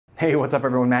Hey, what's up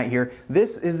everyone, Matt here.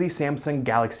 This is the Samsung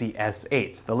Galaxy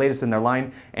S8, the latest in their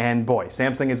line, and boy,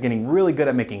 Samsung is getting really good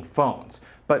at making phones.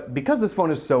 But because this phone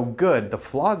is so good, the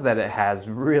flaws that it has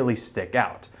really stick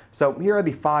out. So here are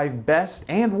the 5 best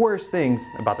and worst things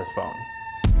about this phone.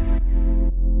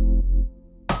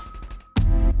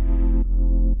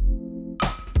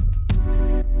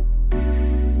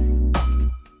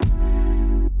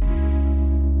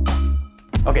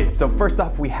 Okay, so first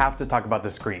off, we have to talk about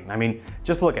the screen. I mean,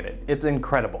 just look at it. It's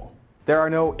incredible. There are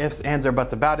no ifs, ands, or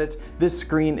buts about it. This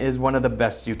screen is one of the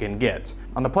best you can get.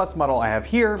 On the Plus model I have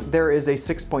here, there is a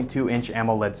 6.2-inch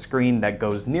AMOLED screen that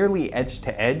goes nearly edge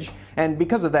to edge, and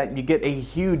because of that, you get a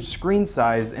huge screen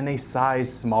size in a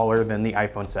size smaller than the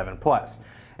iPhone 7 Plus.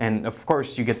 And of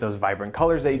course, you get those vibrant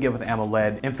colors that you get with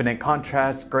AMOLED, infinite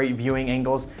contrast, great viewing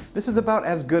angles. This is about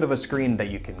as good of a screen that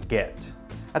you can get.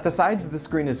 At the sides, the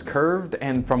screen is curved,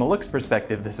 and from a looks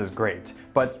perspective, this is great.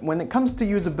 But when it comes to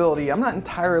usability, I'm not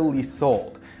entirely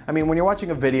sold. I mean, when you're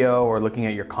watching a video or looking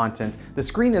at your content, the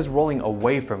screen is rolling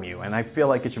away from you, and I feel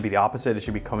like it should be the opposite. It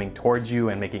should be coming towards you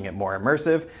and making it more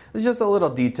immersive. It's just a little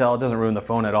detail, it doesn't ruin the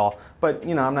phone at all, but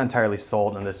you know, I'm not entirely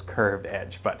sold on this curved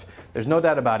edge, but there's no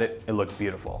doubt about it, it looks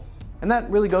beautiful. And that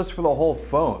really goes for the whole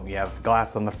phone. You have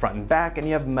glass on the front and back, and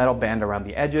you have metal band around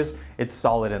the edges. It's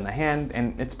solid in the hand,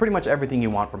 and it's pretty much everything you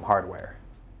want from hardware.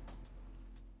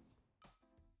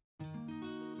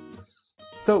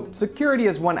 So security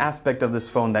is one aspect of this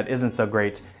phone that isn't so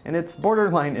great, and it's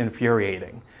borderline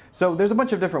infuriating. So there's a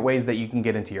bunch of different ways that you can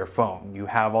get into your phone. You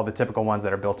have all the typical ones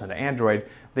that are built into Android,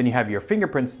 then you have your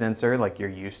fingerprint sensor like you're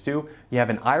used to, you have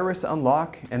an iris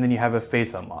unlock, and then you have a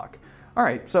face unlock.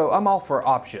 Alright, so I'm all for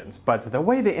options, but the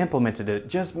way they implemented it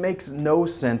just makes no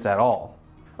sense at all.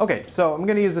 Okay, so I'm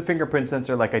going to use the fingerprint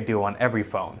sensor like I do on every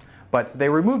phone, but they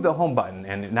removed the home button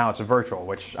and now it's virtual,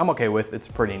 which I'm okay with, it's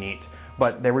pretty neat.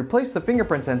 But they replaced the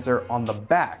fingerprint sensor on the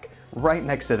back, right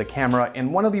next to the camera,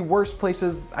 in one of the worst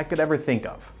places I could ever think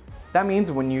of. That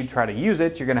means when you try to use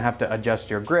it, you're going to have to adjust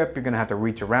your grip, you're going to have to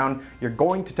reach around, you're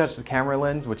going to touch the camera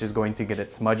lens, which is going to get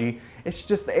it smudgy. It's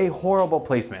just a horrible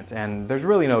placement, and there's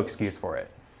really no excuse for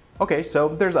it. Okay, so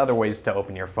there's other ways to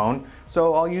open your phone,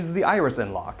 so I'll use the iris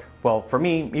unlock. Well, for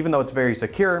me, even though it's very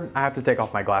secure, I have to take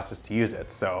off my glasses to use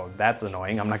it, so that's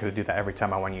annoying. I'm not going to do that every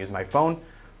time I want to use my phone.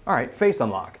 Alright, face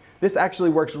unlock. This actually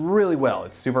works really well.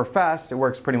 It's super fast, it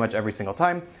works pretty much every single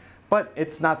time. But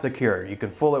it's not secure. You can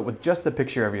fool it with just a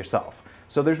picture of yourself.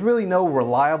 So there's really no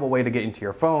reliable way to get into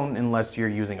your phone unless you're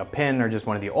using a PIN or just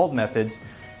one of the old methods.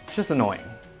 It's just annoying.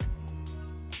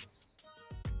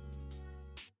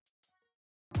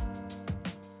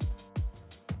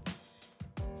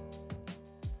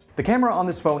 The camera on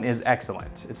this phone is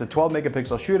excellent. It's a 12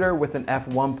 megapixel shooter with an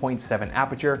f1.7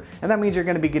 aperture, and that means you're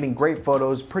going to be getting great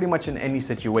photos pretty much in any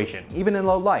situation, even in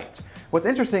low light. What's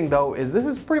interesting though is this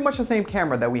is pretty much the same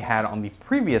camera that we had on the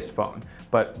previous phone,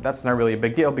 but that's not really a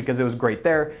big deal because it was great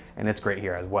there and it's great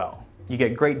here as well. You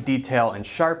get great detail and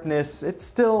sharpness. It's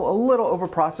still a little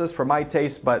overprocessed for my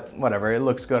taste, but whatever, it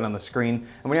looks good on the screen.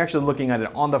 And when you're actually looking at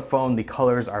it on the phone, the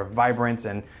colors are vibrant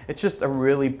and it's just a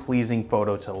really pleasing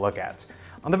photo to look at.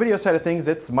 On the video side of things,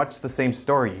 it's much the same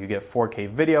story. You get 4K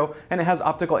video, and it has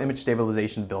optical image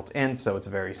stabilization built in, so it's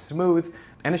very smooth,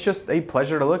 and it's just a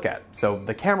pleasure to look at. So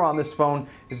the camera on this phone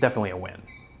is definitely a win.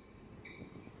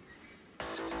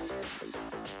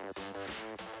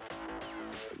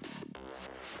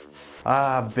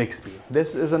 Bixby.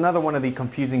 This is another one of the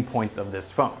confusing points of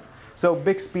this phone. So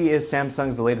Bixby is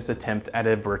Samsung's latest attempt at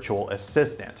a virtual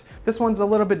assistant. This one's a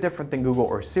little bit different than Google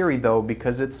or Siri though,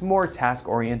 because it's more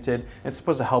task-oriented. It's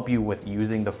supposed to help you with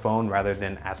using the phone rather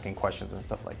than asking questions and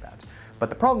stuff like that. But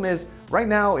the problem is, right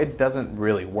now it doesn't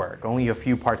really work. Only a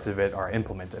few parts of it are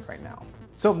implemented right now.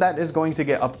 So that is going to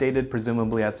get updated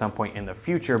presumably at some point in the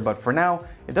future, but for now,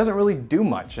 it doesn't really do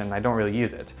much and I don't really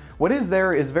use it. What is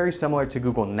there is very similar to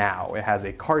Google Now. It has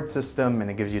a card system and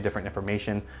it gives you different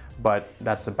information, but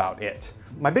that's about it.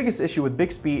 My biggest issue with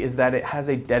Bixby is that it has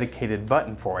a dedicated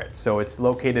button for it. So it's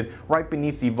located right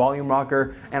beneath the volume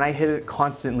rocker, and I hit it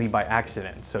constantly by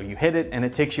accident. So you hit it and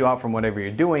it takes you out from whatever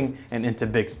you're doing and into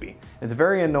Bixby. It's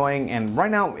very annoying, and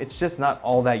right now it's just not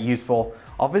all that useful.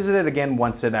 I'll visit it again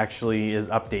once it actually is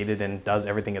updated and does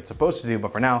everything it's supposed to do,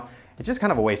 but for now, it's just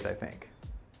kind of a waste, I think.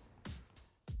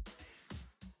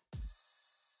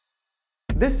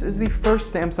 This is the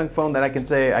first Samsung phone that I can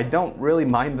say I don't really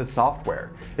mind the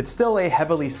software. It's still a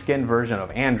heavily skinned version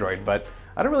of Android, but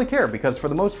I don't really care because for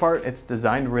the most part it's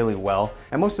designed really well,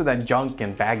 and most of that junk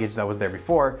and baggage that was there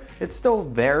before, it's still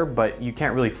there, but you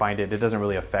can't really find it. It doesn't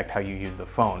really affect how you use the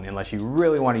phone unless you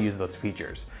really want to use those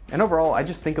features. And overall, I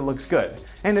just think it looks good.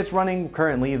 And it's running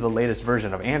currently the latest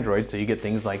version of Android, so you get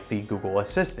things like the Google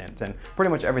Assistant and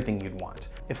pretty much everything you'd want.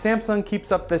 If Samsung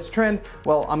keeps up this trend,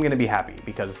 well, I'm gonna be happy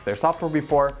because their software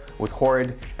before was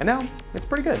horrid, and now it's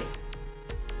pretty good.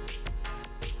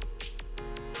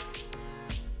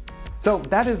 So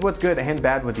that is what's good and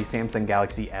bad with the Samsung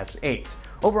Galaxy S8.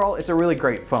 Overall, it's a really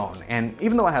great phone, and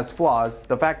even though it has flaws,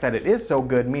 the fact that it is so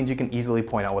good means you can easily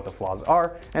point out what the flaws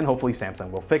are, and hopefully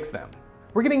Samsung will fix them.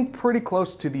 We're getting pretty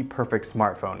close to the perfect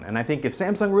smartphone, and I think if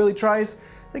Samsung really tries,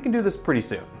 they can do this pretty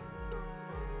soon.